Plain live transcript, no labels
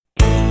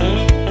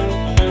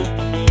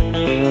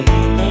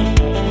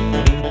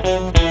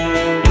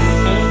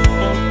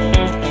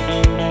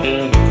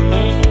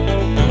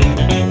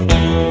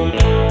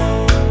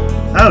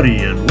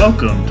Howdy, and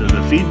welcome to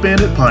the Feed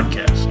Bandit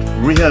Podcast,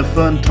 where we have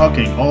fun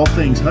talking all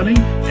things hunting,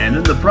 and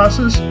in the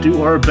process,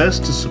 do our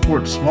best to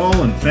support small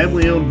and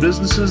family-owned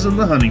businesses in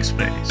the hunting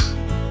space.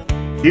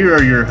 Here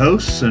are your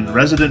hosts and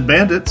resident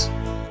bandits,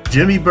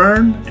 Jimmy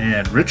Byrne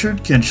and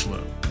Richard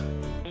Kinchlow.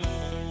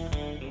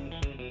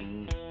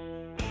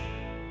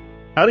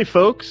 Howdy,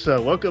 folks.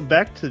 Welcome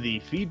back to the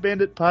Feed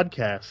Bandit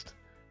Podcast.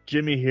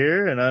 Jimmy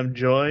here, and I'm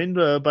joined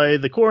by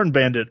the Corn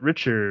Bandit,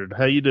 Richard.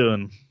 How you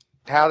doing?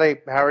 Howdy,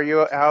 how are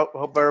you?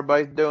 Hope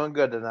everybody's doing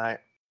good tonight.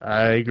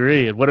 I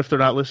agree. And what if they're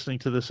not listening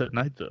to this at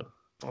night, though?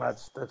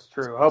 That's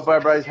true. Hope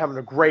everybody's having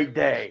a great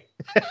day.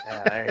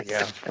 Yeah, there you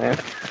go.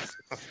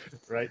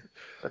 Right.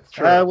 That's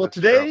true. Well,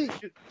 today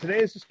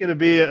is just going to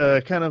be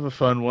a kind of a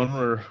fun one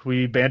where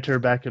we banter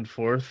back and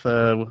forth.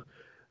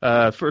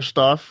 First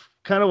off,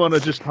 kind of want to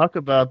just talk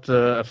about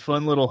a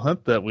fun little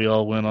hunt that we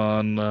all went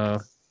on,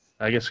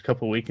 I guess a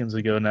couple weekends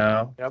ago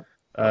now.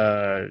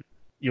 Yep.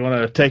 You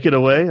want to take it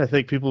away? I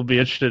think people will be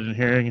interested in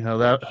hearing how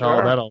that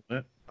all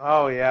went.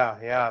 Oh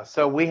yeah.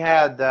 So we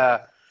had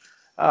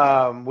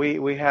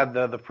we had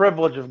the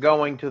privilege of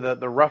going to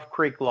the Rough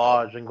Creek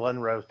Lodge in Glen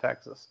Rose,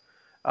 Texas,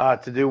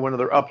 to do one of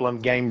their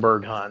upland game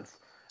bird hunts.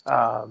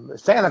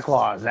 Santa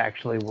Claus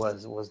actually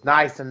was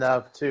nice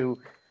enough to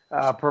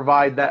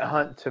provide that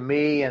hunt to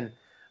me and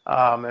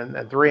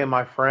three of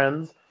my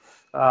friends.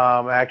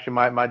 Actually,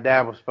 my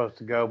dad was supposed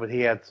to go, but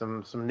he had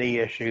some knee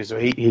issues, so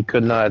he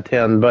could not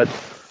attend. But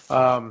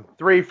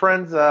three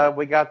friends,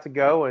 we got to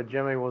go.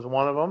 Jimmy was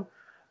one of them.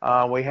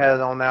 We headed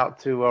on out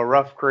to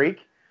Rough Creek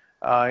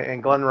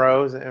in Glen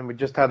Rose, and we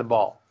just had a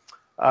ball.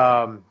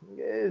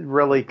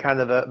 Really,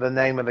 kind of the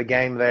name of the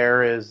game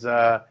there is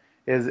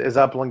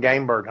upland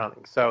game bird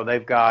hunting. So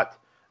they've got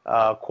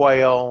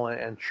quail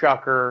and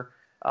chukar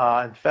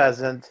and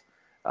pheasant,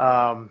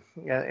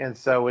 and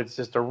so it's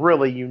just a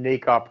really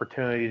unique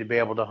opportunity to be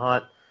able to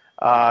hunt.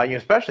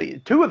 Especially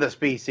two of the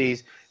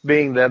species,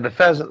 being the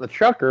pheasant and the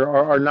chukar,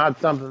 are not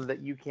something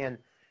that you can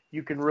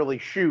really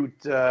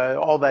shoot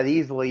all that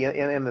easily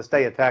in the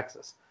state of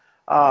Texas,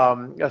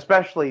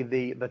 especially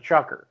the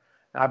chukar.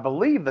 I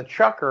believe the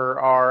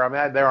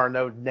chukar there are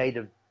no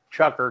native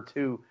chukar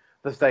to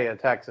the state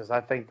of Texas.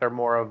 I think they're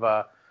more of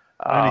a.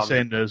 Are you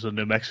saying there's a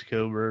New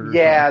Mexico bird?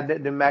 Yeah,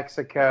 New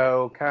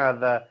Mexico,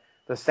 kind of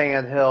the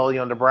Sand Hill,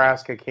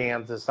 Nebraska,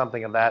 Kansas,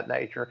 something of that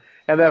nature.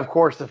 And then, of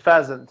course, the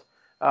pheasant.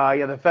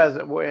 The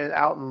pheasant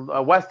out in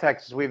West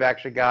Texas, we've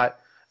actually got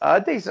a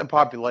decent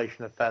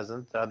population of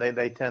pheasant.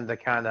 They tend to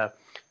kind of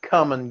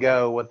come and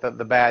go with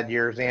the bad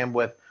years and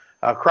with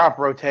crop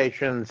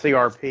rotation,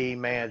 CRP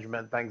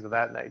management, things of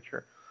that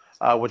nature,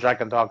 which I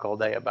can talk all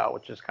day about,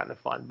 which is kind of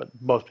fun, but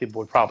most people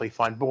would probably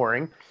find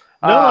boring.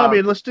 No,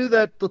 let's do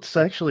that. Let's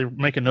actually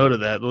make a note of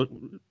that. We'll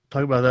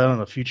talk about that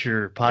on a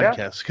future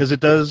podcast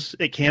because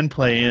it can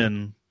play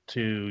in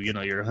to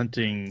your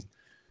hunting.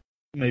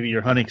 Maybe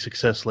your hunting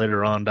success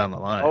later on down the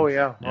line. Oh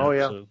yeah.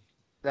 So.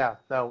 Yeah.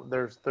 No,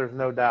 there's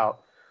no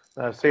doubt.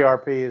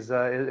 CRP is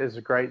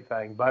a great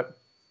thing. But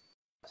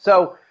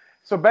so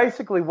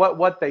basically,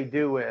 what they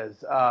do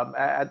is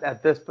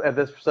at this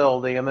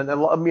facility, and then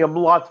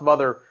lots of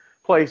other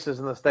places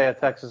in the state of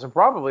Texas, and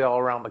probably all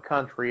around the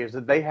country, is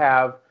that they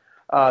have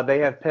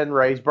pen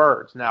raised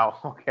birds.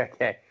 Now,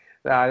 okay.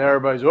 Now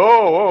everybody's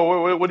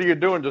what are you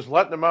doing? Just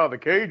letting them out of the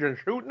cage and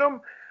shooting them?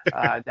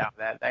 No,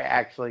 that they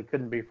actually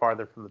couldn't be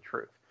farther from the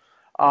truth.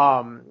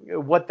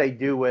 What they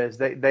do is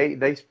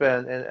they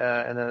spend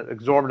an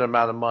exorbitant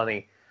amount of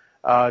money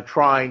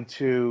trying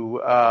to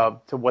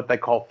what they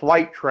call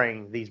flight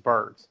train these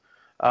birds.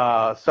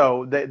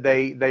 So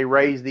they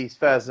raise these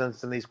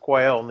pheasants and these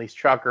quail and these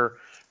chukar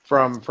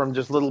from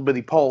just little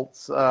bitty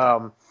poults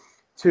to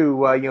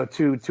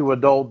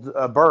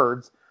adult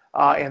birds,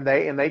 and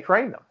they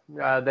train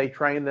them. They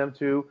train them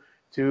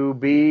to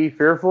be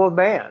fearful of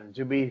man,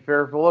 to be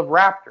fearful of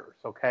raptors,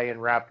 okay?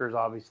 And raptors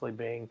obviously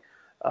being,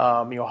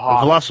 hawks,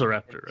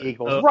 velociraptor,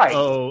 eagles, right?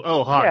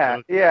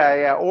 Hawk.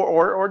 Yeah,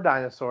 or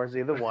dinosaurs,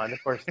 either one.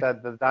 Of course,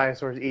 the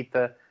dinosaurs eat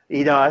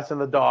us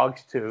and the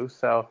dogs too,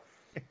 so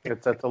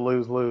it's a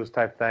lose-lose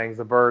type things.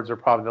 The birds are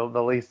probably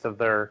the least of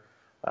their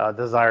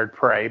desired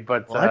prey.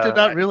 But I did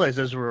not realize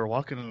as we were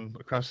walking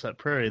across that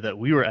prairie that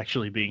we were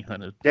actually being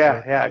hunted.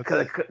 Yeah,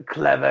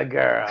 clever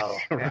girl.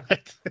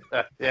 Right.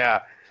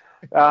 Yeah.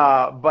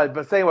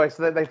 But anyway,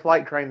 so they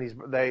flight train these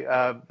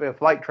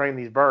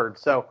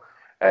birds. So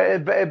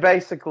it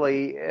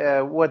basically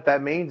what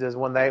that means is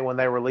when they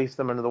release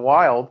them into the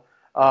wild,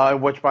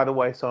 which by the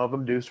way some of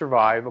them do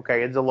survive.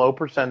 Okay, it's a low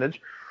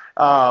percentage,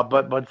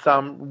 but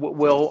some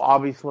will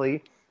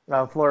obviously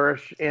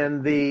flourish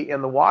in the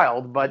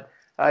wild. But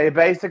it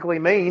basically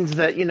means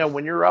that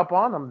when you're up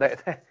on them,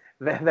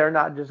 they're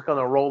not just going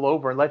to roll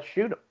over and let's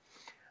shoot them,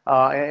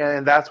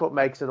 and that's what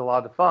makes it a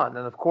lot of fun.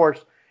 And of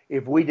course,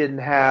 if we didn't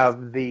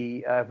have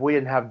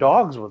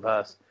dogs with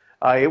us,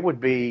 it would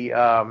be.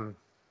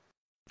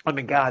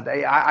 God,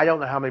 I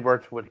don't know how many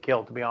birds would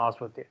kill, to be honest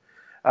with you,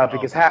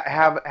 because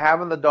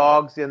having the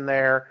dogs in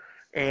there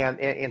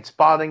and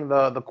spotting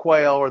the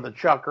quail or the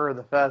chukar or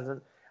the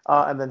pheasant,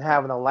 and then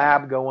having a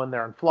lab go in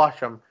there and flush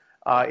them,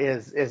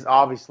 is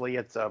obviously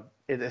it's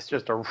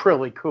just a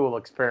really cool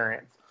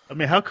experience. I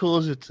mean, how cool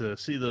is it to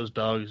see those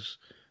dogs,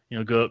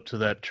 go up to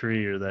that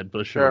tree or that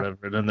bush Sure. or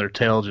whatever, and then their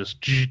tail just,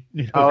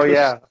 Oh goes,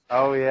 yeah,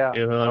 oh yeah.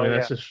 I mean,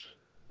 that's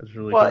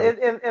really Well,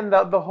 cool. and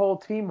the whole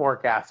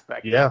teamwork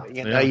aspect. Yeah, Of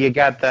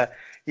it.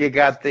 You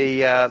got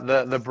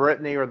the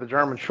Brittany or the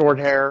German short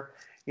hair,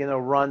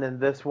 running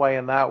this way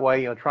and that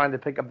way, trying to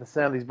pick up the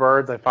scent of these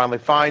birds. They finally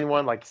find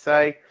one, like you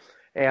say,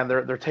 and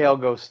their tail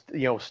goes,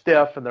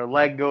 stiff, and their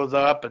leg goes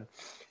up, and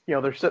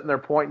they're sitting there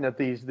pointing at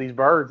these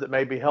birds that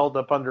may be held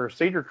up under a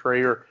cedar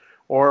tree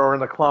or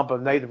in a clump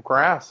of native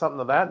grass, something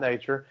of that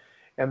nature.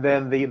 And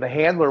then the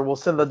handler will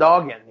send the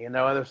dog in, and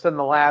they're sending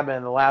the lab in,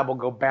 and the lab will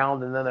go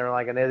bounding in there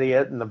like an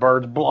idiot, and the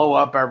birds blow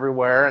up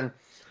everywhere. And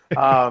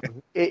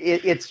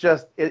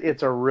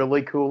it's a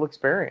really cool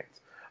experience.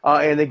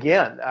 And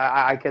again,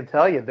 I can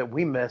tell you that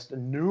we missed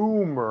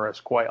numerous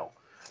quail,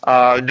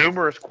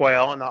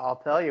 and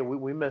I'll tell you,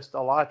 we missed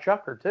a lot of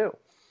chukar too.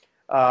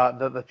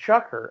 The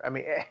chukar, I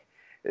mean,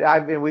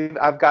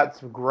 I've got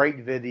some great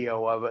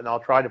video of it, and I'll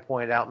try to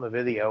point it out in the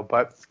video.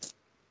 But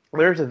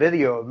there's a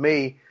video of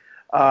me.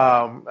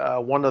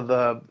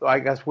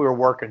 I guess we were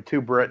working two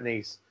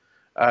Brittany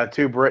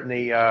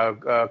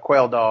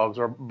quail dogs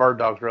or bird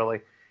dogs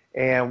really,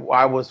 and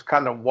I was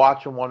kind of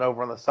watching one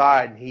over on the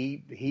side, and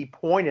he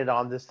pointed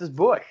on this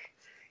bush,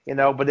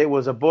 but it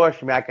was a bush.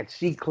 I mean, I could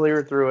see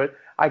clear through it.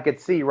 I could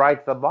see right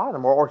to the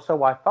bottom, or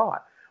so I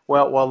thought.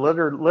 Well,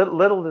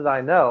 little did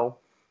I know,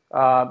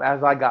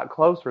 as I got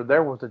closer,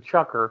 there was a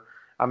chukar.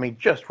 I mean,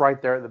 just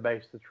right there at the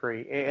base of the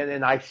tree,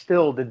 and I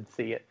still didn't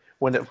see it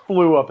when it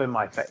flew up in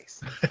my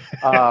face.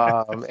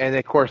 And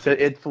of course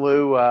it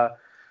flew,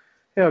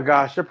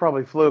 it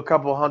probably flew a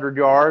couple 100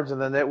 yards,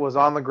 and then it was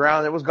on the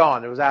ground. It was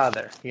gone. It was out of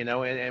there,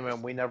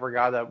 and we never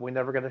got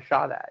a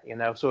shot at,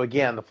 So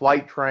again, the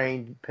flight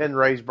trained pen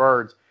raised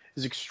birds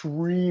is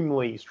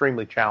extremely,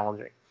 extremely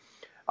challenging.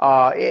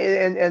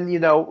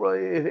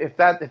 If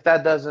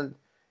that doesn't,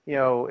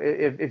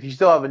 if you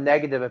still have a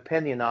negative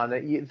opinion on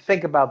it, you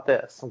think about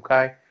this,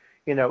 okay?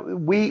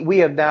 We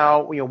have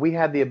now, we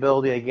had the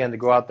ability again to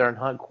go out there and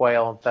hunt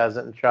quail and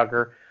pheasant and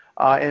chukar.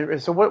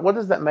 And so what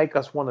does that make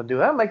us want to do?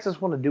 That makes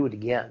us want to do it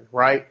again,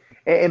 right?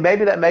 And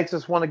maybe that makes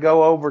us want to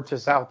go over to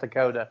South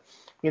Dakota,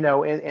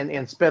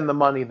 and spend the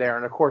money there.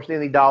 And of course,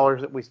 any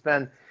dollars that we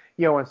spend,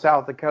 in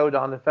South Dakota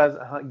on the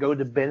pheasant hunt go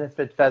to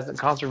benefit pheasant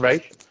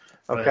conservation.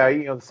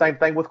 Okay. Right. The same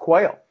thing with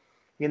quail.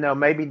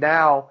 Maybe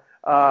now,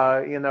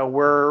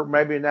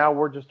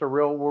 we're just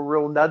we're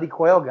real nutty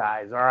quail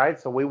guys. All right.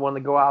 So we want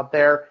to go out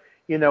there,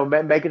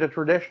 make it a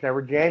tradition.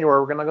 Every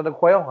January, we're going to go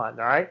quail hunt,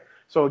 all right?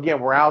 So,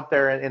 again, we're out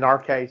there. In our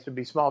case, it'd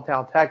be small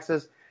town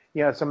Texas.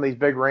 Some of these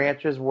big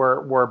ranches,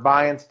 we're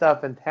buying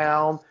stuff in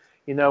town.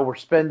 We're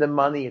spending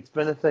money. It's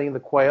benefiting the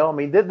quail. I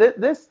mean,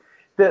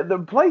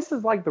 the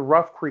places like the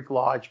Rough Creek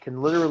Lodge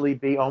can literally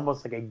be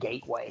almost like a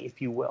gateway,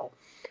 if you will,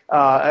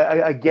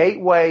 a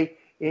gateway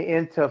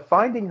into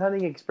finding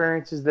hunting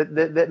experiences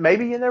that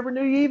maybe you never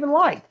knew you even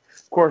liked.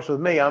 Of course, with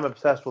me, I'm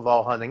obsessed with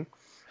all hunting.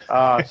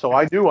 So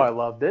I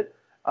loved it.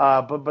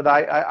 But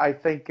I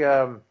think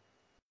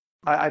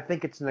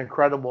it's an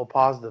incredible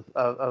positive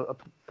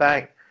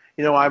thing. I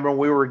remember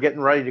we were getting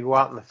ready to go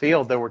out in the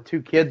field. There were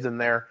two kids in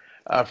there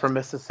from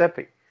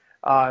Mississippi,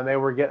 and they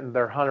were getting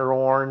their hunter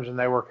orange, and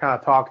they were kind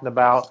of talking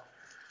about,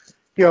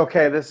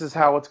 okay, this is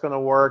how it's going to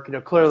work.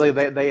 Clearly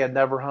they had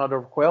never hunted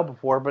over quail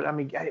before, but I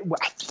mean,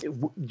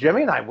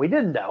 Jimmy and I, we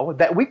didn't know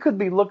that we could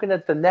be looking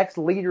at the next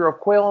leader of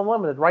Quail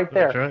Unlimited right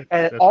there, right.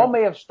 And it all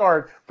may have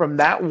started from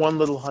that one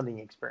little hunting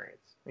experience.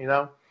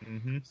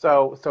 Mm-hmm.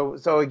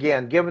 So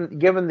again,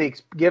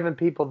 giving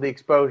people the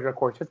exposure, of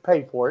course, it's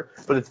paid for it,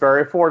 but it's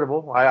very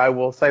affordable. I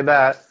will say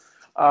that.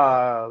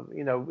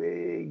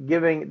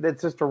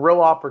 It's just a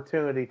real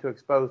opportunity to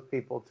expose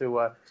people to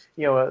a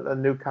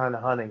new kind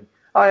of hunting.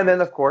 And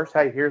then, of course,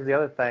 hey, here's the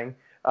other thing.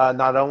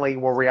 Not only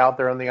were we out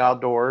there in the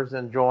outdoors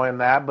enjoying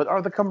that, but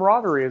the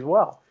camaraderie as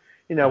well.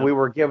 We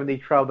were giving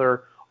each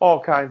other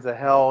all kinds of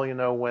hell.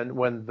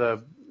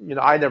 When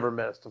I never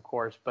missed, of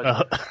course, but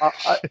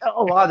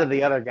a lot of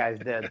the other guys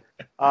did.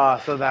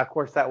 So that, of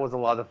course, that was a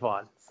lot of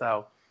fun.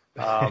 So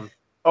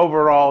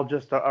overall,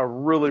 just a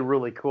really,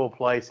 really cool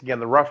place.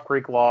 Again, the Rough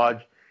Creek Lodge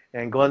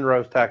in Glen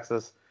Rose,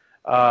 Texas.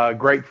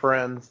 Great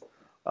friends.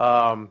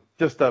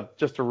 Just a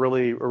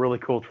really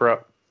cool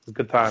trip. It was a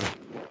good time.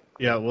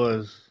 Yeah, it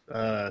was.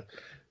 It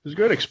was a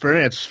great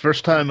experience.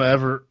 First time I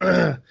ever,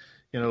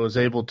 was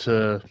able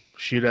to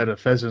shoot at a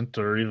pheasant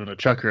or even a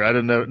chukar. I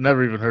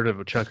never even heard of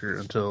a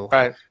chukar until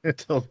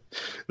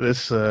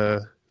this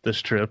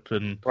trip.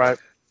 And right.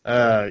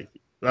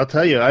 I'll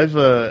tell you, I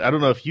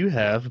don't know if you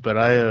have, but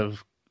I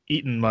have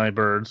eaten my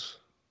birds.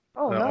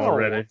 Oh no!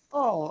 Already.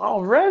 Oh,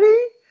 already?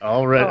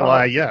 Already. Oh,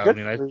 well, yeah. Good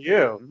for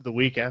you. The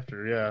week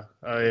after, yeah.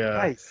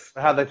 Nice.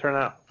 How'd they turn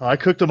out? I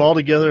cooked them all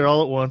together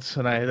all at once,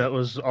 and that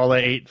was all I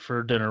ate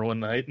for dinner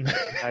one night.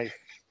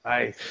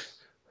 Nice.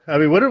 I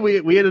mean, what did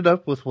we ended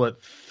up with? What?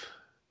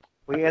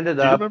 We ended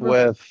up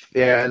with,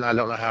 and I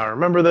don't know how I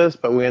remember this,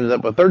 but we ended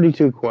up with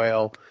 32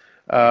 quail,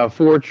 4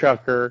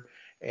 chukar,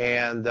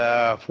 and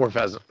 4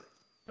 pheasant.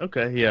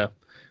 Okay, yeah.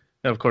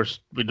 And of course,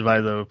 we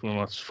divide the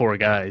well, it's 4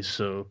 guys.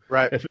 So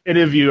Right. if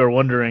any of you are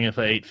wondering if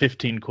I ate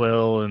 15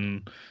 quail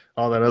and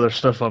all that other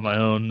stuff on my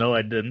own, no,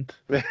 I didn't.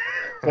 But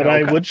Okay.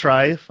 I would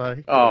try if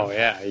I. Oh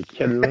yeah, are you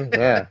kidding me?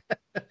 Yeah.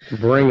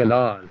 Bring it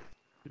on.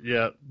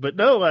 Yeah, but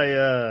no,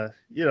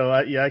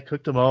 I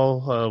cooked them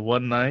all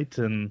one night,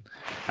 and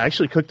I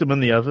actually cooked them in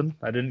the oven.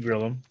 I didn't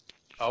grill them.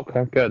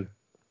 Okay, good.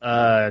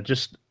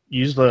 Just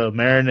used a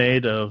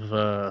marinade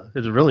of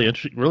it's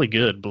really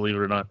good, believe it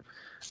or not.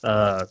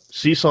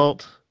 Sea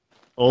salt,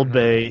 Old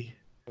Bay,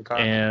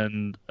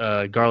 and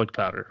garlic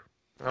powder.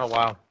 Oh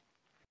wow!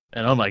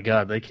 And oh my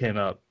God, they came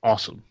out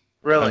awesome.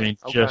 Really? I mean,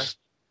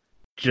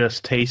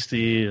 just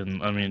tasty,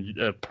 and I mean,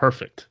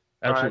 perfect.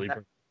 Absolutely. Right.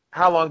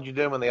 How long did you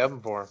do them in the oven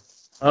for?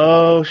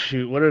 Oh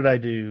shoot, what did I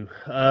do?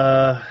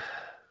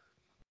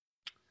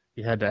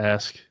 You had to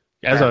ask.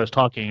 As I was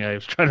talking, I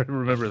was trying to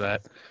remember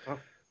that.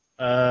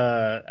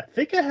 I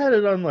think I had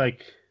it on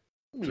like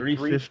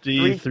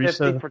 350,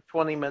 350 for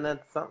 20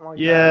 minutes, something like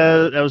that.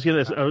 Yeah,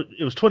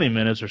 it was 20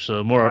 minutes or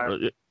so, more,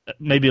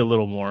 maybe a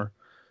little more.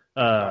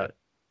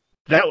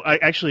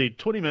 Actually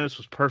 20 minutes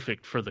was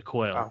perfect for the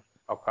quail.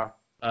 Oh, okay.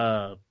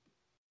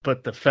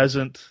 But the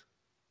pheasant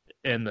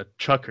and the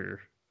chucker,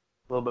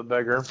 a little bit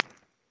bigger.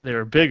 They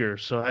were bigger,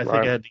 so I think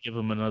I had to give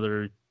them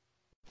another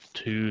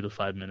 2 to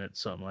 5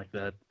 minutes, something like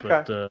that.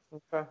 But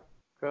okay.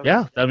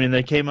 Yeah, I mean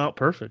they came out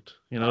perfect.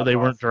 They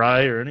weren't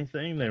dry or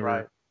anything. They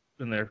were,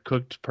 and they're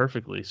cooked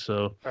perfectly.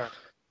 So,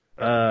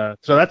 so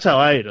that's how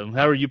I ate them.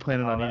 How are you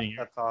planning on eating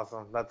yours?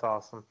 That's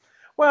awesome.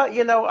 Well,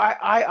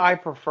 I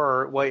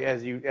prefer,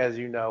 as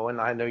you know,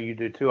 and I know you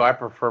do too. I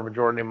prefer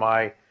majority of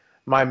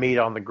my meat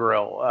on the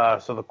grill.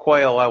 So the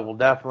quail I will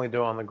definitely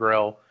do on the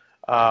grill.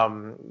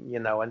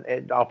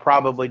 And I'll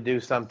probably do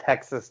some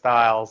Texas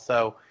style.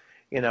 So,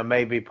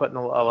 maybe putting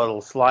a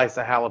little slice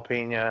of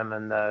jalapeno and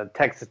then the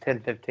Texas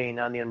 1015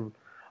 onion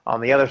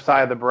on the other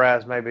side of the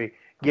breast. Maybe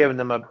giving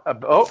them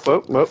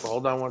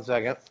hold on one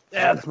second.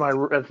 That's my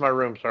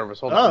room service.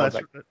 Hold on one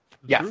second.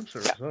 Room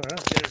service. All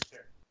right.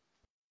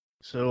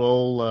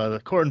 So the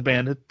Corn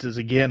Bandit is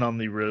again on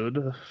the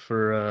road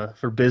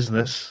for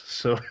business.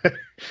 So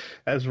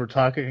as we're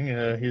talking,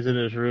 he's in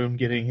his room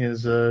getting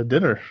his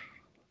dinner.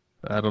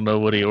 I don't know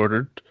what he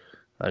ordered.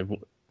 I'm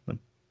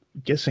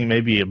guessing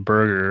maybe a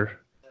burger.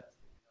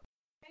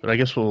 But I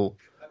guess we'll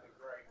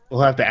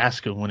have to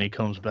ask him when he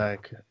comes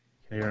back.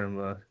 Hear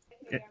him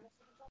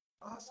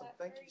awesome.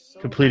 Thank you so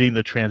completing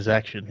the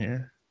transaction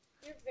here.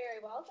 You're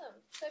very welcome.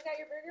 So I got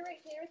your burger right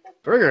here with the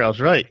burger. I was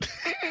right.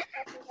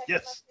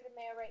 Yes.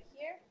 Mayo right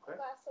here. A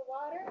glass of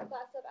water, a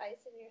glass of ice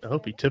in your. I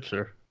hope he tips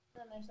her.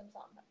 And then there's some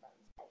salt and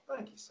pepper.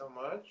 Thank you so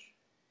much.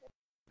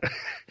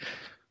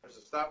 There's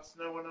a stop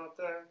snowing out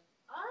there.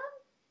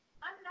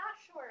 I'm not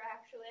sure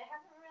actually. I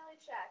haven't really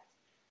checked.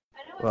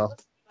 I know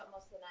it's supposed to be about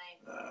most of the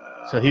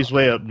night. So he's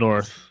way up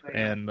north,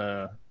 and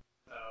I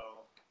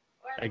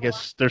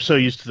guess they're so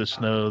used to the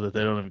snow that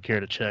they don't even care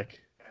to check.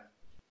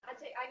 I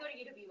go to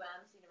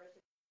UWM's,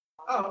 University.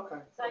 Oh,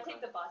 okay. So I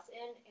take the bus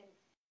in and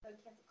go to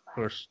class. Of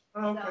course.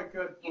 Oh, okay,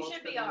 good. You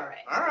should be all right.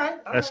 All right.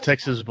 That's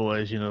Texas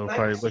boys,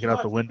 probably looking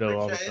out the window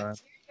all the time.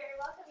 You're very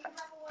welcome. You have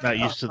a Not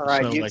used to the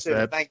snow like too.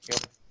 that. Thank you.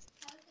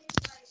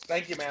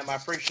 Thank you, ma'am. I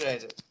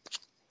appreciate it.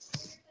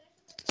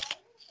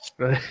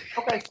 Right.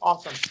 Okay,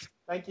 awesome.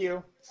 Thank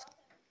you.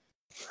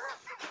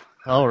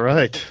 All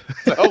right.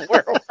 So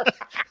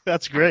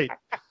that's great.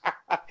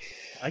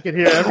 I can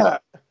hear everything.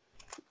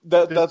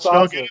 That's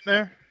awesome. Get in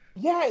there?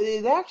 Yeah,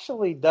 it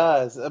actually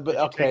does. But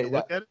okay. Take a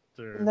look at it,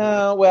 or?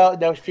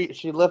 No.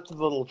 She lifted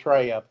the little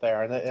tray up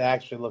there, and it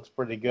actually looks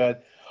pretty good.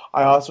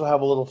 I also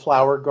have a little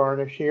flour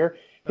garnish here.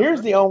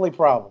 Here's the only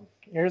problem.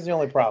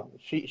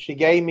 She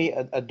gave me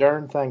a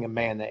darn thing of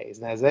mayonnaise.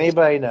 And as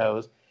anybody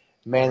knows,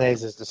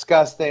 mayonnaise is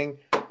disgusting.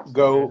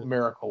 Go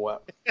Miracle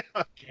Whip.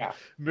 Yeah.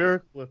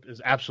 Miracle Whip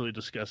is absolutely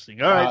disgusting.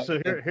 All right,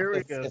 so here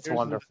we go. It's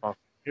wonderful.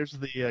 Here's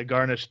the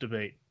garnish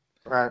debate.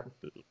 Right.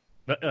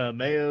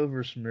 Mayo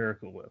versus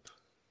Miracle Whip.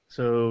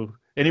 So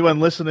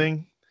anyone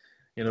listening,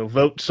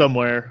 vote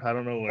somewhere. I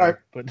don't know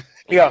where, but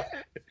yeah,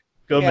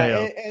 go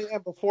Mayo.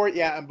 And before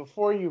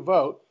you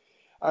vote,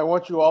 I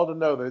want you all to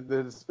know that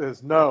this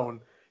is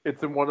known.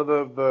 It's in one of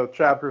the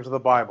chapters of the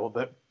Bible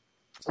that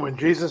when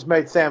Jesus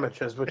made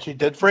sandwiches, which he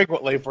did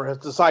frequently for his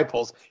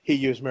disciples, he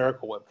used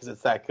Miracle Whip because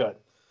it's that good.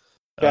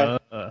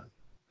 Okay.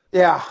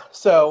 Yeah.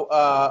 So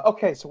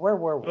okay. So where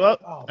were we?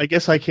 Well, I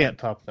guess I can't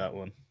top that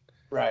one.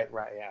 Right.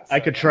 Yeah. So, I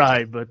could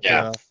try, but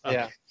yeah.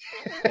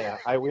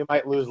 We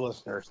might lose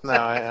listeners. No,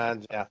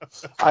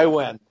 I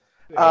win.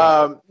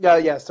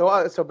 Yeah.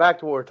 So back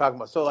to what we were talking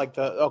about. So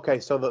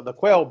the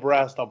quail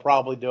breast I'll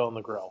probably do on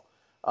the grill.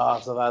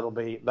 So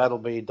that'll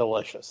be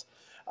delicious.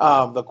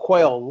 The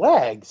quail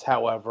legs,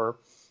 however,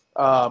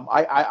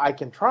 I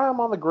can try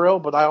them on the grill,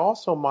 but I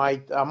also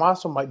might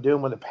do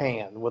them in a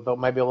pan with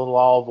maybe a little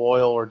olive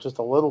oil or just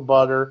a little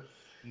butter,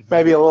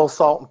 maybe a little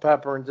salt and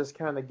pepper, and just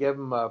kind of give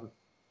them a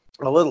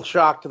little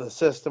shock to the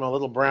system, a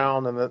little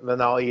brown, and then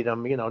I'll eat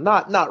them.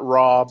 Not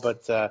raw,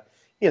 but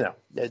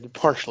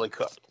partially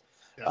cooked.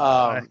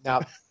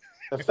 Now,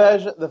 the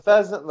pheasant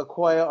and the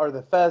quail, or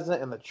the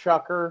pheasant and the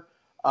chucker.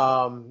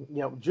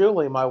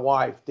 Julie, my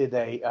wife, did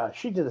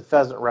she did a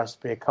pheasant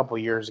recipe a couple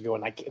years ago,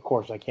 and of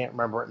course I can't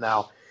remember it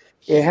now.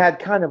 It had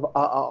kind of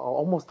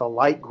almost a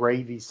light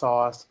gravy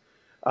sauce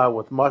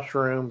with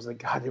mushrooms, and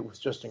God, it was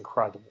just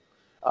incredible.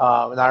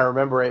 And I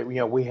remember it.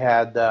 We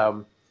had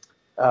the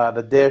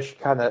dish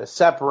kind of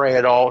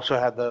separated, also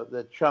had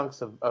the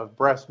chunks of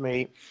breast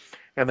meat,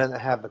 and then it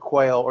had the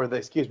quail, or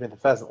the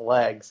pheasant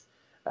legs,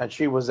 and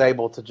she was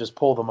able to just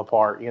pull them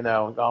apart.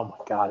 Oh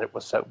my God, it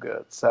was so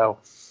good. So.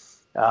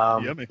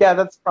 Yeah,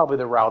 that's probably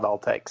the route I'll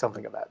take,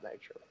 something of that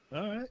nature.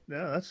 All right,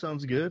 yeah, that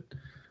sounds good.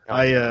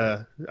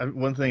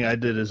 One thing I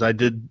did is I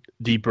did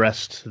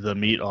de-breast the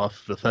meat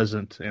off the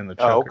pheasant and the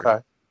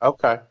chucker. Oh,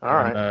 okay, all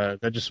right.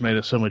 That just made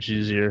it so much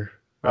easier.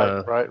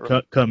 Right.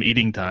 Come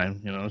eating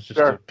time, it's just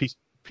a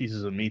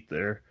pieces of meat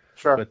there.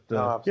 Sure. But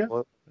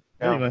absolutely.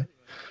 Yeah. Anyway.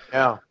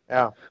 Yeah.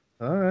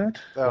 All right.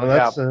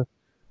 So,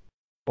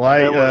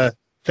 well, that's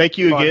thank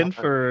you again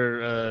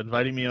for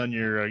inviting me on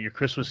your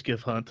Christmas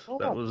gift hunt. Oh,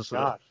 that was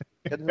gosh.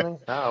 Kidding me?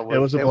 No, it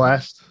was a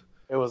blast.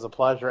 It was a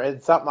pleasure.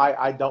 It's something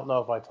I don't know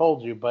if I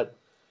told you, but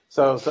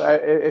so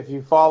if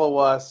you follow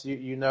us,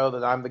 you know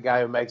that I'm the guy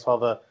who makes all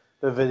the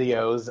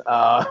videos.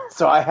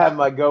 So I had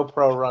my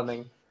GoPro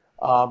running,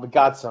 but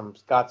got some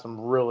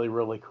really,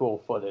 really cool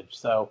footage.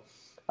 So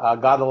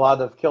got a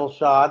lot of kill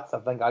shots. I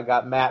think I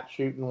got Matt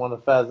shooting one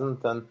of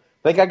pheasants, and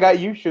I think I got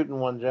you shooting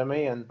one,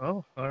 Jimmy. And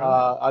all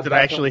right. Did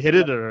I actually hit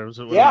it, or was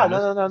it? Yeah,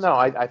 no.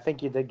 I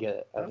think you did get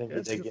it. I think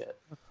you did get it.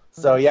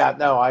 So yeah,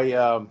 no,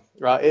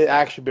 it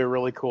actually be a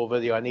really cool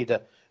video. I need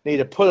to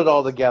put it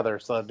all together,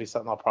 so that'd be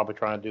something I'll probably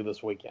try and do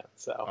this weekend.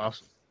 So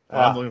awesome!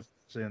 I'm looking forward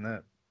to seeing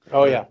that.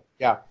 Oh yeah.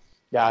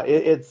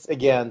 It's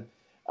again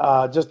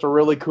just a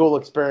really cool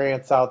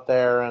experience out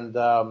there, and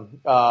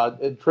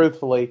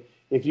truthfully,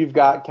 if you've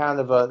got kind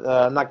of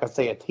I'm not gonna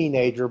say a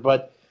teenager,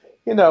 but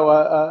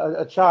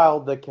a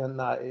child that can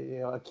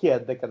a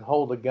kid that can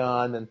hold a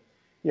gun, and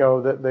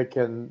that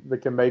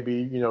can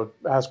maybe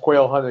has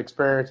quail hunting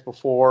experience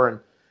before, and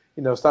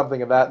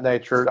something of that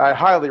nature. I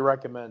highly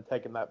recommend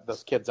taking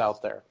those kids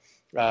out there.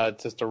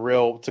 It's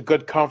a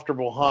good,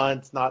 comfortable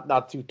hunt. It's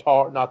not too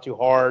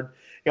hard.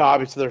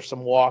 Obviously there's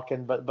some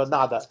walking, but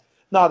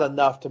not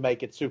enough to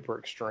make it super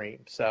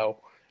extreme. So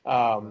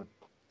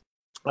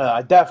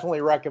I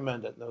definitely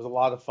recommend it. It was a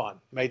lot of fun.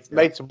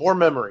 Made some more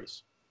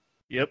memories.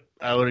 Yep,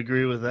 I would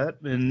agree with that.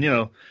 And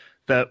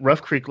that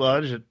Rough Creek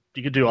Lodge,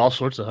 you could do all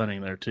sorts of hunting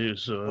there too.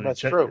 So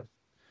that's true.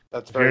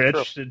 That's very true. If you're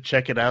interested,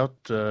 check it out.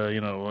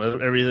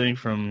 Everything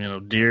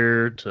from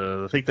deer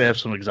to, I think they have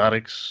some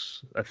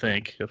exotics. I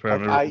think if I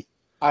remember.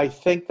 I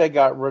think they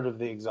got rid of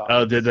the exotics.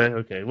 Oh, did they?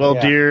 Okay. Well,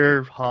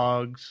 deer,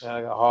 hogs,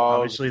 hogs,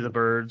 obviously the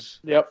birds.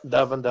 Yep,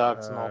 dove and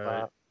ducks and all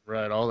that.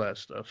 Right, all that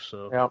stuff.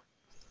 So yep.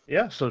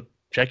 Yeah, so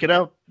check it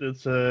out.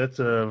 It's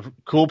a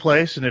cool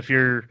place, and if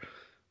you're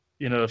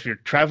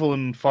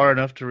traveling far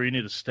enough to where you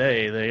need to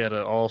stay, they got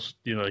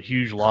a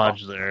huge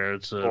lodge there.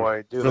 It's a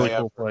really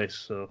cool place.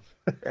 So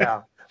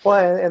yeah.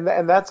 Well,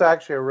 and that's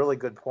actually a really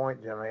good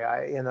point, Jimmy.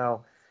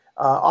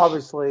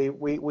 Obviously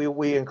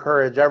we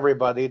encourage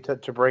everybody to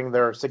bring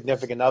their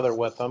significant other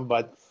with them,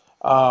 but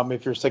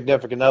if your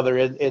significant other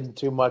isn't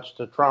too much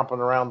to tromping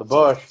around the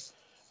bush,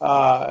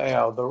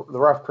 the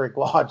Rough Creek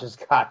Lodge has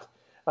got,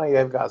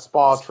 they've got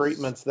spa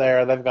treatments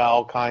there. They've got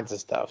all kinds of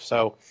stuff.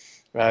 So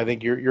I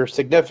think your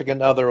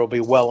significant other will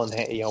be well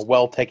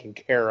taken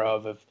care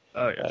of if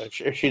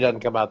she doesn't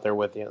come out there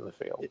with you in the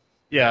field.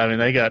 Yeah, I mean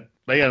they got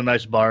a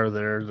nice bar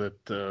there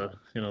that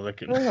they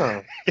can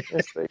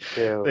yes, they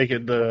do. they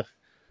could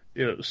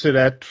sit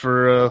at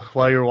for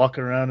while you're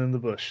walking around in the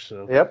bush.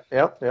 So Yep,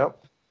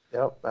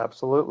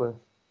 absolutely.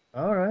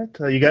 All right,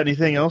 you got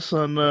anything else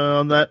on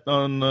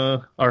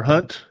our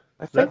hunt?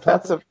 I think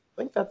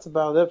that's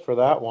about it for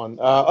that one.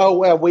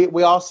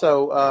 We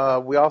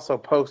also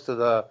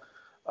posted a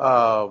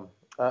how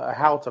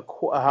to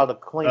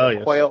clean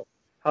a quail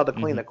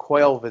a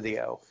quail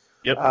video.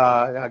 Yep.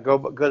 Go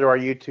to our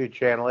YouTube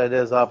channel. It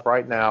is up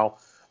right now.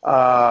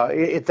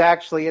 It's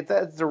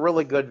a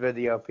really good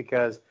video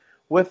because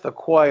with the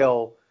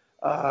quail,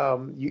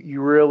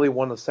 you really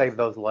want to save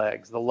those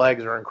legs. The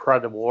legs are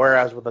incredible.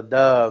 Whereas with a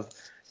dove,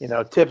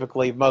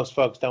 typically most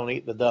folks don't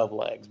eat the dove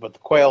legs, but the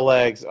quail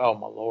legs, oh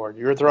my Lord,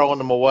 you're throwing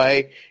them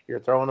away. You're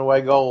throwing away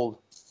gold.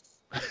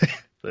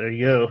 There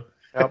you go.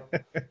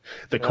 Yep.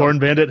 The Corn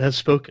Bandit has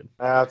spoken.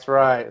 That's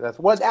right. That's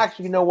what.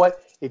 Actually, you know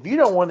what? If you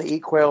don't want to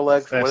eat quail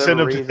legs for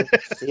whatever reason,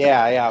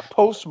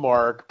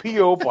 postmark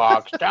P.O.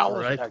 Box,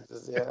 Dallas, right.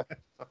 Texas. Yeah.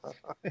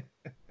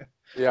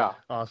 Yeah.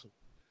 Awesome.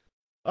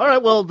 All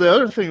right. Well, the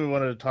other thing we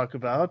wanted to talk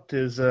about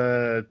is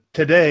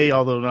today,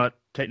 although not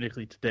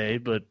technically today,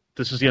 but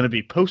this is going to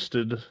be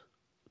posted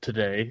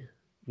today,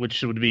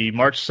 which would be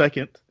March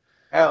 2nd.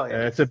 Hell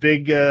yeah. It's a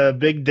big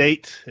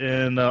date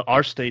in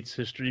our state's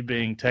history,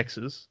 being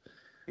Texas.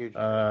 Huge.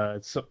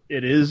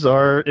 It is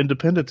our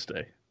Independence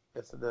Day.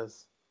 Yes, it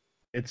is.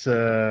 It's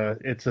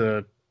a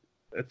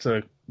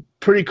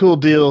pretty cool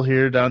deal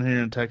down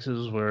here in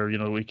Texas, where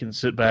we can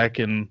sit back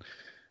and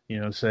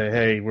say,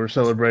 hey, we're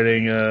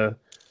celebrating,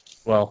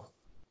 well,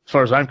 as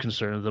far as I'm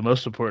concerned, the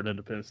most important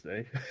Independence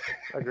Day.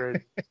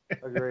 Agreed.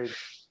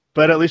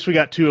 But at least we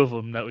got 2 of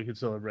them that we could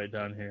celebrate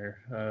down here.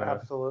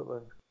 Absolutely.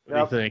 What do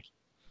you think?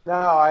 No,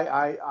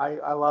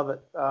 I love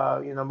it.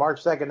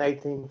 March 2nd,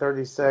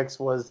 1836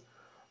 was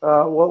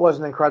what was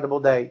an incredible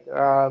date.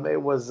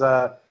 It was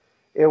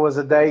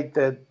a date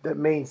that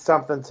means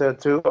something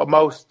to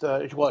most.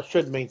 It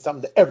should mean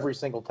something to every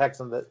single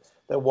Texan that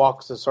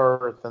walks this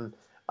earth, and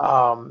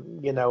a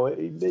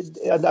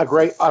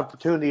great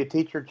opportunity to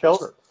teach your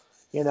children,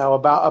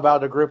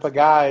 about a group of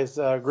guys,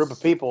 a group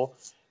of people.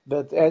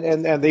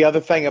 And the other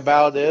thing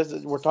about it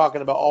is we're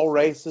talking about all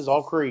races,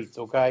 all creeds,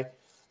 okay?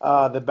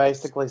 That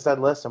basically said,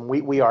 listen,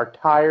 we are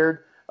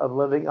tired of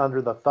living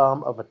under the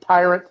thumb of a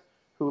tyrant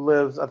who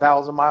lives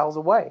 1,000 miles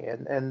away.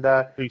 And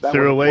he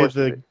threw away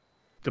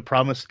the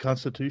promised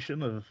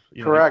Constitution of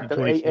correct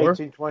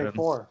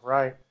 1824.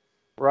 Right.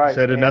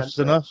 Said enough's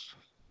enough.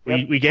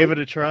 Yep. We gave it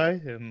a try,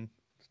 and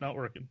it's not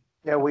working.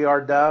 Yeah, we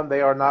are done.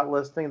 They are not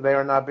listening. They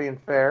are not being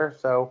fair.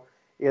 So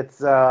it's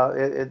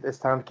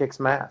time to kick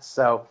some ass.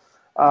 So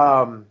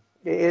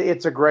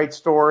it's a great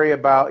story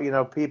about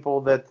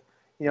people that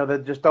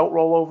that just don't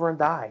roll over and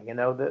die.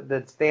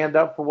 That stand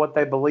up for what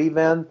they believe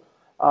in.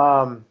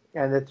 And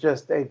it's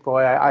just, hey,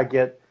 boy, I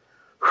get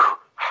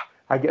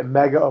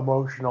mega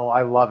emotional.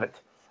 I love it.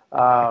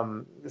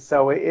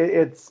 So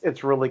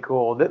it's really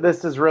cool.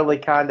 This is really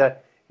kind of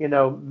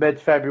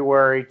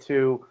mid-February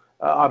to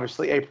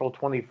obviously April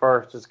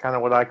 21st is kind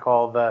of what I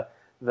call the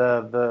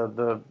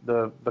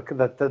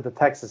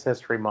Texas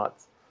History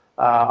Month.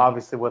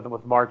 Obviously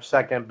with March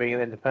 2nd being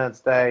Independence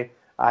Day,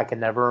 I can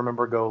never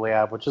remember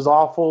Goliad, which is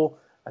awful.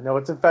 I know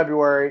it's in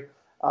February.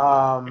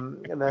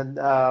 And then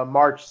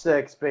March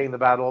 6th being the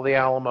Battle of the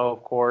Alamo,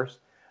 of course.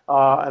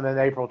 And then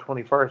April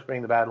 21st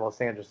being the Battle of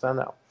San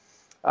Jacinto.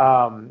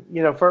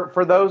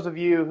 For those of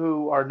you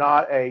who are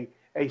not a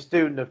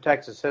student of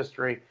Texas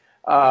history,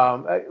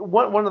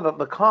 one of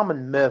the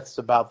common myths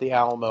about the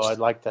Alamo I'd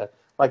like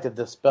to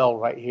dispel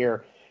right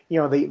here.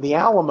 The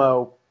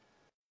Alamo,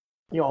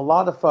 a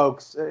lot of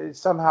folks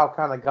somehow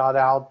kind of got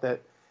out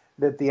that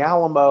the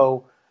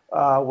Alamo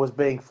was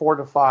being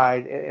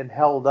fortified and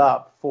held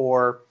up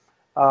to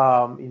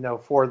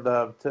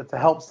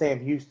help Sam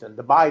Houston,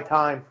 to buy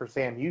time for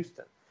Sam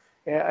Houston,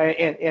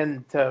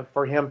 and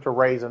for him to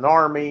raise an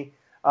army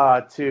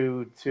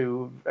to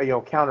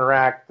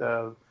counteract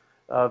the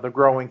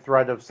growing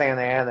threat of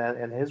Santa Anna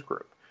and his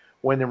group.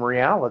 When in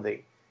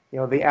reality,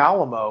 the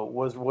Alamo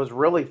was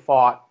really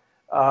fought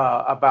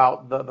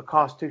about the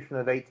Constitution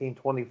of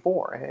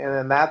 1824,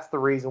 and that's the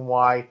reason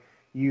why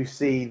you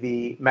see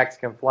the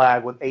Mexican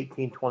flag with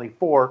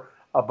 1824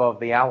 above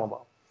the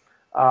Alamo.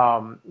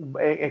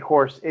 Of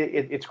course,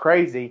 it's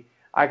crazy.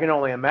 I can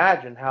only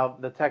imagine how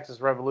the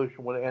Texas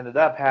Revolution would have ended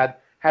up had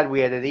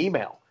we had an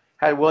email.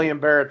 Had William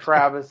Barrett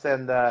Travis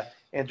and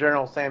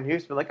General Sam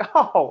Houston been like,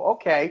 oh,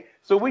 okay,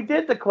 so we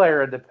did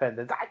declare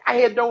independence. I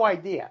had no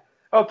idea.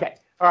 Okay,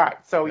 all right,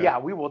 so yeah,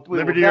 we will.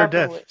 Liberty or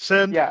death,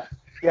 sin. Yeah,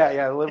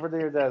 liberty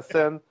or death,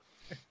 sin.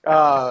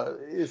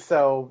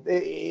 So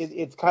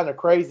it's kind of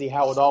crazy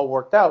how it all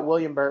worked out.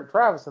 William Barrett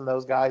Travis and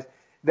those guys,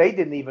 they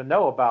didn't even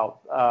know about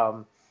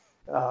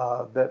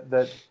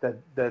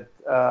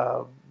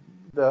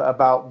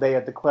about they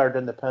had declared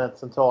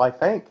independence until I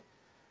think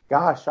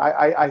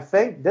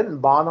didn't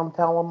Bonham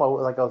tell them it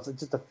was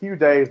just a few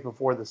days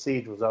before the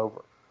siege was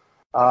over,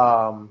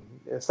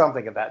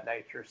 something of that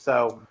nature.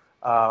 So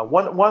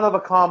one of the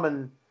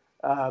common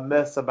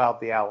myths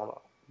about the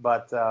Alamo,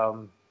 but.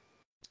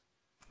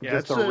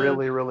 Just a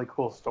really, really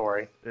cool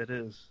story. It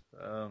is.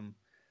 And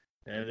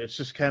it's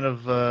just kind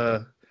of,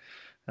 I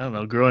don't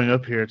know, growing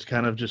up here, it's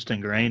kind of just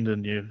ingrained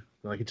in you.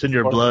 Like, it's in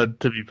your blood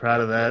to be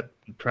proud of that,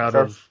 proud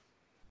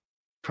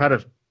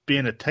of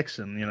being a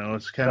Texan.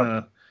 It's kind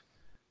of,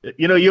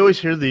 you always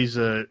hear these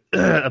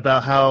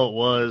about how it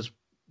was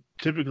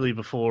typically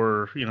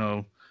before,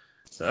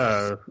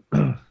 the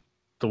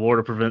war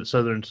to prevent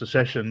Southern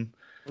secession,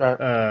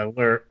 right.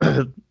 Where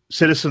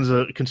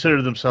citizens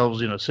consider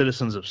themselves,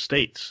 citizens of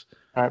states.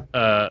 Right.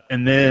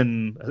 And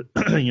then,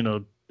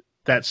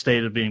 that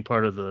state of being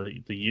part of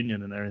the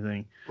Union and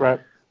everything.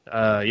 Right.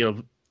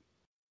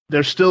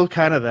 There's still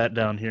kind of that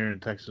down here in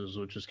Texas,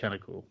 which is kind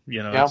of cool.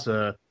 It's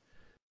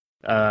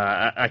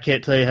I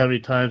can't tell you how many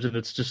times, and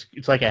it's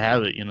like a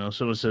habit.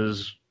 Someone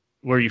says,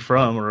 "Where are you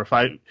from?" Or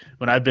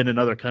when I've been in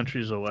other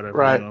countries or whatever,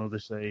 right. They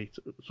say,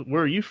 so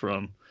 "Where are you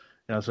from?"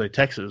 And I'll say,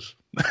 "Texas."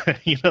 Oh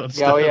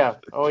yeah.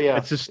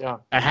 It's just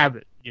a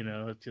habit.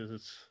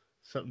 It's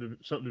something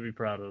to be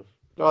proud of.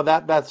 Well,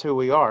 that's who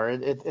we are.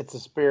 It's a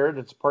spirit.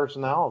 It's a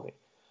personality.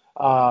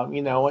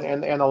 And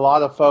a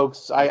lot of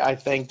folks, I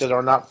think, that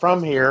are not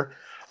from here,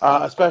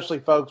 especially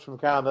folks from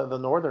kind of the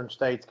northern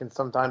states, can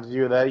sometimes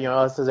view that,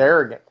 us as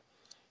arrogant,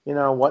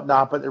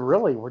 whatnot. But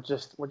really, we're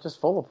just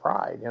full of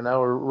pride. We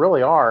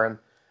really are. And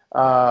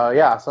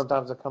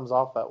sometimes it comes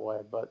off that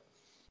way. But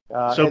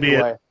so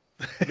anyway,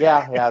 be it.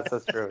 Yeah,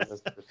 that's true.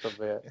 That's true. So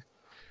be it.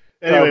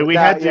 Anyway, we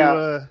had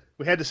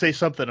to say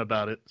something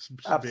about it.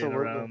 Absolutely. Being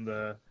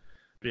around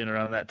being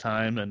around that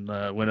time, and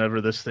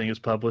whenever this thing is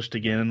published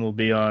again, will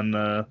be on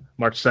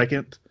March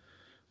 2nd.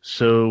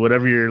 So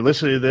whatever you're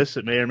listening to this,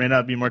 it may or may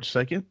not be March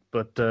 2nd,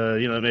 but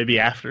it may be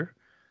after.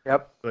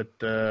 Yep. But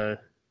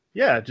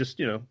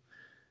just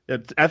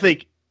I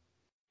think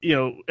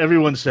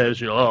everyone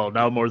says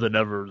now more than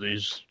ever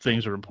these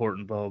things are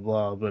important, blah blah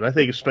blah. But I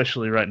think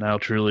especially right now,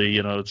 truly,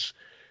 it's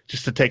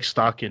just to take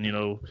stock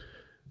in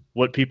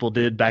what people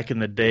did back in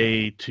the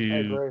day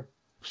to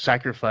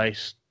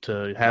sacrifice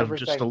to have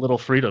just a little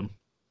freedom.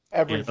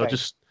 Everything.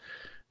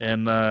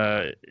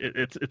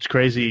 It's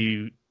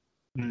crazy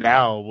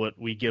now what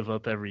we give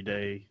up every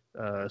day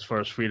as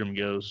far as freedom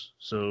goes.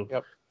 So,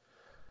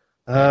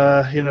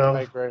 I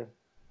agree.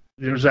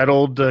 There's that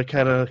old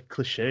kind of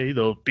cliche,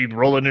 they'll be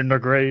rolling in their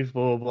grave,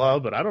 blah, blah, blah,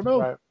 but I don't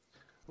know.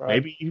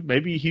 Right.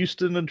 Maybe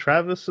Houston and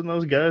Travis and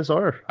those guys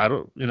are. I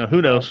don't,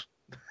 who knows?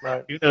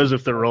 Right. Who knows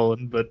if they're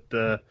rolling, but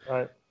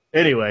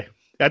anyway,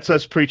 that's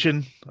us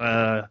preaching.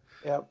 I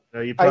do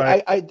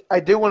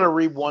want to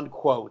read one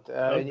quote,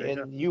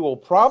 and you will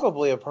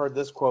probably have heard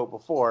this quote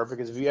before,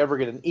 because if you ever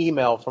get an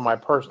email from my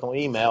personal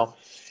email,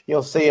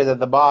 you'll see it at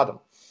the bottom.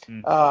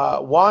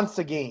 Once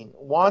again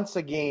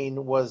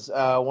was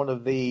one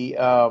of the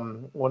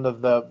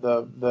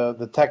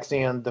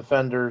Texian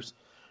defenders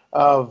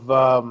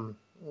of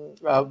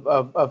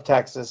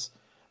Texas.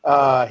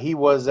 He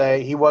was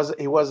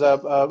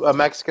a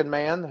Mexican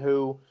man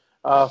who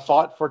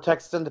fought for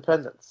Texas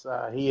independence.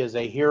 He is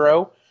a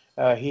hero.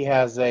 He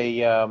has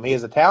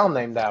a town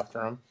named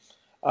after him.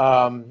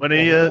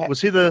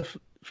 Was he the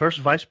first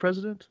vice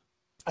president?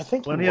 I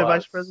think he a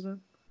vice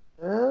president.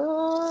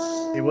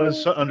 He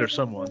was under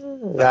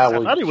someone. I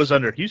thought he was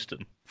under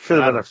Houston.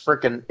 Should have been a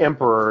freaking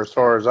emperor, as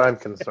far as I'm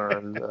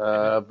concerned.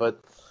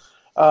 But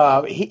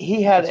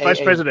he had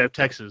vice president of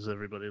Texas.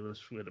 Everybody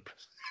was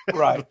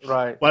right.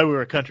 Why we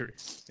were a country.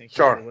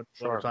 Sure. What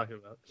we're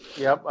talking about.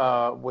 Yep.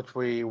 Which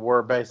we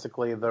were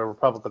basically the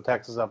Republic of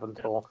Texas up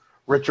until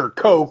Richard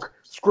Koch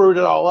screwed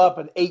it all up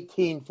in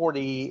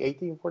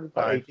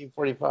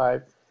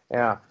 1845.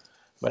 Yeah.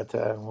 But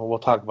we'll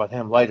talk about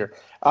him later.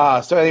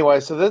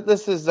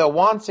 This is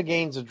Juan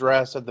Seguin's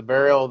address at the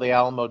burial of the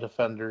Alamo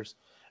defenders,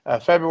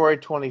 February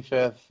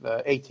 25th,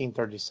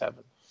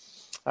 1837.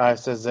 It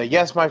says,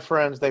 yes, my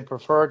friends, they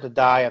prefer to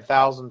die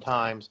 1,000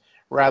 times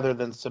rather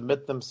than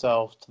submit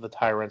themselves to the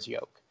tyrant's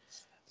yoke.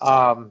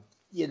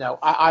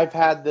 I've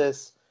had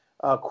this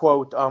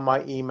quote on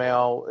my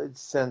email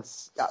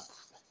since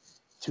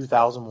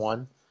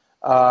 2001.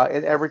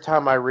 And every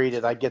time I read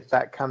it, I get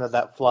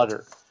that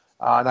flutter.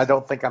 And I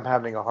don't think I'm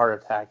having a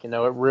heart attack. It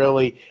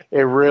really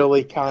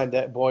kind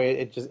of,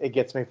 it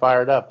gets me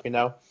fired up.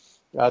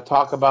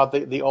 Talk about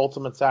the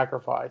ultimate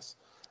sacrifice.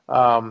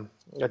 I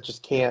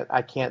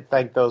can't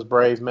thank those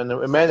brave men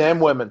and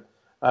women,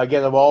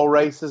 again, of all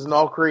races and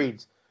all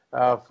creeds,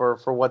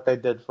 for what they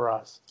did for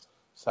us.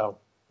 So,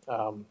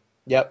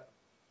 it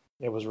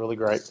was really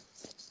great.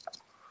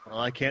 Well,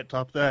 I can't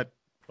top that.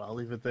 I'll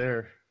leave it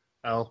there.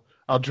 I'll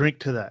drink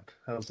to that.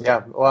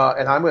 Well,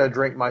 and I'm going to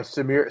drink my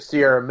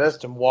Sierra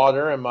Mist and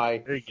water and my.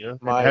 There you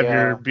go. Have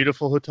your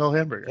beautiful hotel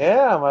hamburger.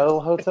 Yeah, my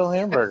little hotel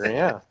hamburger.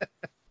 Yeah,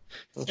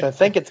 which I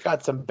think it's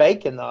got some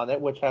bacon on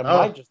it, which I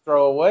might just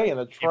throw away in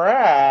the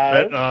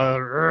trash.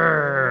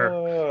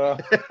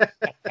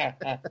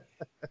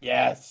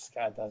 Yes,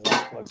 God, does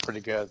look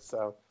pretty good.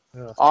 So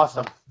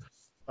awesome.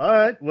 All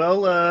right.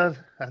 Well,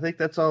 I think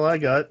that's all I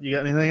got. You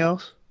got anything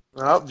else?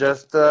 Well,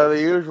 just the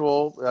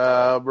usual.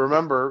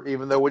 Remember,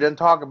 even though we didn't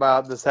talk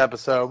about this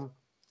episode,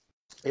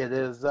 it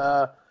is we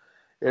got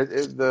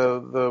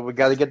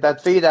to get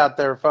that feed out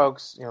there,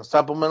 folks.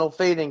 Supplemental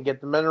feeding,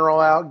 get the mineral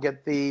out,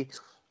 get the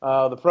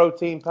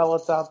protein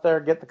pellets out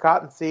there, get the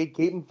cottonseed,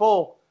 keep them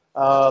full.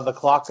 The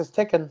clock is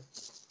ticking.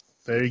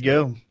 There you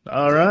go.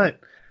 All right,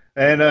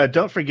 and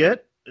don't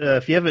forget,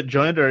 if you haven't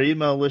joined our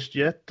email list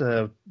yet,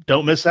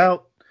 don't miss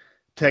out.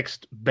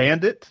 Text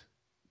BANDIT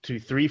to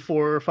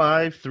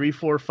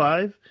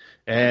 345-345,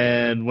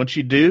 and once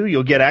you do,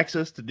 you'll get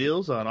access to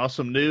deals on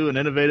awesome new and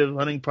innovative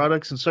hunting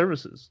products and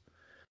services.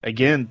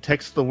 Again,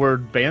 text the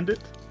word BANDIT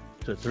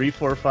to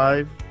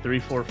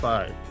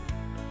 345-345.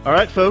 All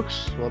right,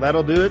 folks. Well,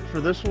 that'll do it for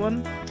this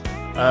one.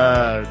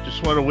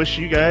 Just want to wish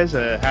you guys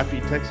a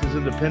happy Texas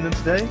Independence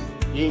Day.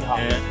 Yeehaw.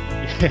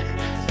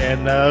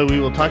 And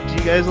we will talk to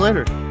you guys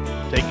later.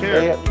 Take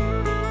care.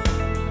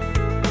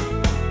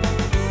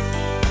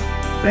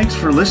 Thanks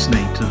for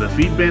listening to the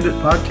Feed Bandit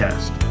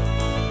podcast.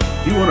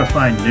 If you want to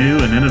find new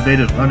and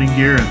innovative hunting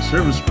gear and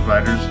service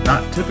providers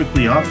not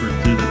typically offered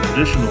through the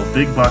traditional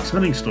big box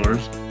hunting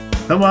stores,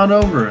 come on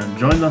over and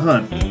join the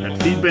hunt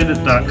at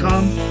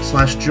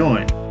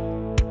feedbandit.com/join.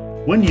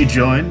 When you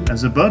join,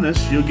 as a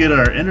bonus, you'll get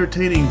our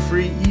entertaining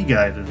free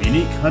e-guide of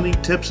unique hunting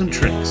tips and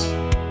tricks.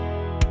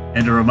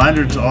 And a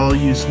reminder to all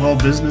you small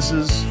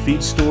businesses,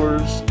 feed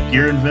stores,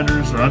 gear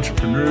inventors, or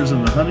entrepreneurs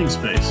in the hunting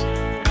space,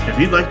 if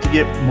you'd like to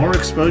get more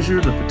exposure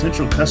to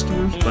potential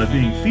customers by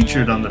being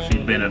featured on the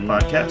Feed Bandit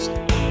podcast,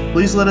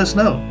 please let us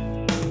know.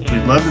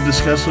 We'd love to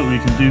discuss what we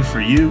can do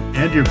for you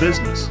and your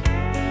business.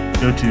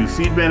 Go to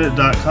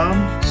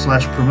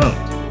feedbandit.com/promote.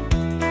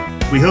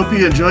 We hope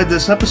you enjoyed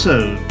this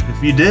episode.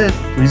 If you did,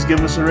 please give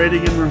us a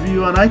rating and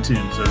review on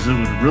iTunes, as it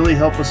would really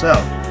help us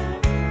out.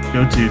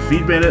 Go to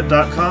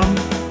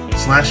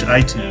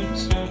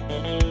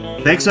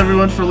feedbandit.com/iTunes. Thanks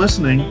everyone for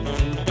listening.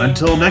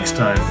 Until next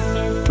time,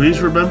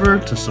 please remember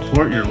to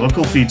support your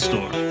local feed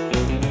store.